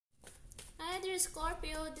dear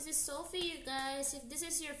Scorpio, this is Sophie, you guys. If this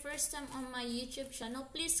is your first time on my YouTube channel,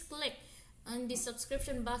 please click on the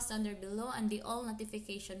subscription box down there below and the all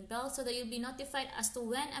notification bell so that you'll be notified as to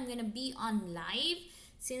when I'm gonna be on live,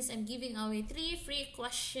 since I'm giving away 3 free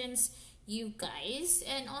questions, you guys.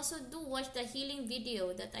 And also do watch the healing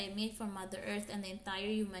video that I made for Mother Earth and the entire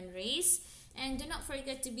human race, and do not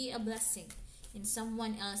forget to be a blessing in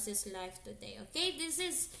someone else's life today. Okay, this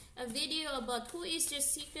is a video about who is your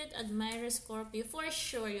secret admirer, Scorpio. For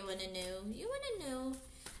sure you want to know.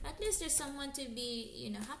 At least there's someone to be,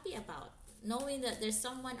 happy about, knowing that there's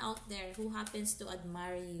someone out there who happens to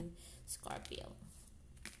admire you, Scorpio.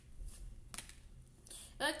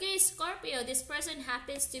 Okay, Scorpio, this person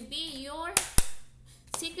happens to be your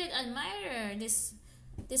secret admirer.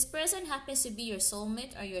 This person happens to be your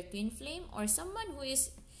soulmate or your twin flame, or someone who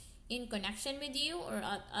is in connection with you, or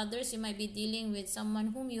others, you might be dealing with someone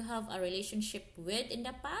whom you have a relationship with in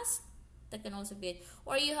the past. That can also be it.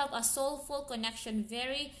 Or you have a soulful connection,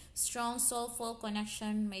 very strong soulful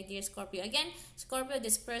connection, my dear Scorpio. Again, Scorpio,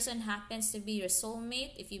 this person happens to be your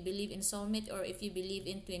soulmate, if you believe in soulmate, or if you believe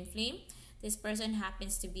in twin flame. This person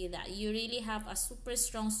happens to be that. You really have a super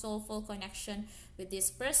strong soulful connection with this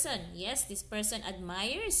person. Yes, this person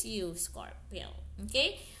admires you, Scorpio.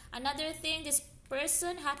 Okay? Another thing, this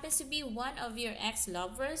person happens to be one of your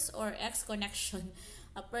ex-lovers or ex-connection.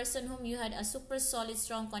 A person whom you had a super solid,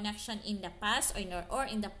 strong connection in the past, or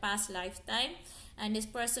in the past lifetime. And this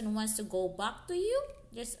person wants to go back to you.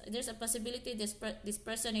 There's a possibility this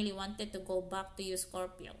person really wanted to go back to you,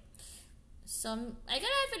 Scorpio. So I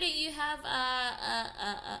got a feeling you have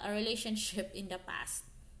a relationship in the past,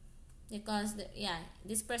 because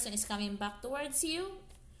this person is coming back towards you.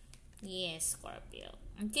 Yes, Scorpio.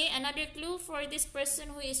 Okay, another clue for this person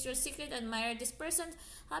who is your secret admirer. This person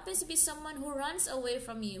happens to be someone who runs away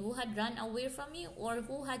from you, who had run away from you, or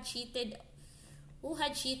who had cheated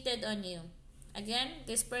on you. Again,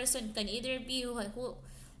 this person can either be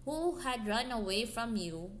who had run away from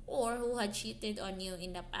you, or who had cheated on you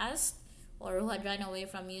in the past, or who had run away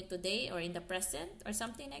from you today or in the present, or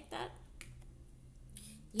something like that.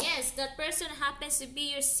 Yes, that person happens to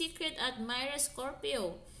be your secret admirer,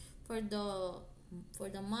 Scorpio, for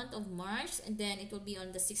the month of March, and then it will be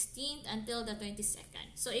on the 16th until the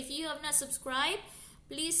 22nd. So if you have not subscribed,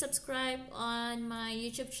 please subscribe on my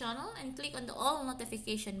YouTube channel and click on the all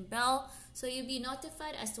notification bell so you'll be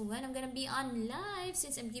notified as to when I'm gonna be on live,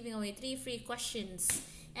 since I'm giving away 3 free questions.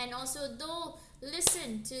 And also do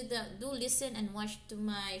listen and watch to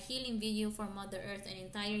my healing video for Mother Earth and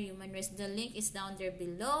entire human race. The link is down there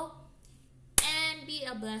below. And be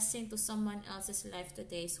a blessing to someone else's life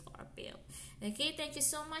today, Scorpio. Okay, thank you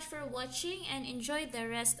so much for watching, and enjoy the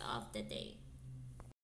rest of the day.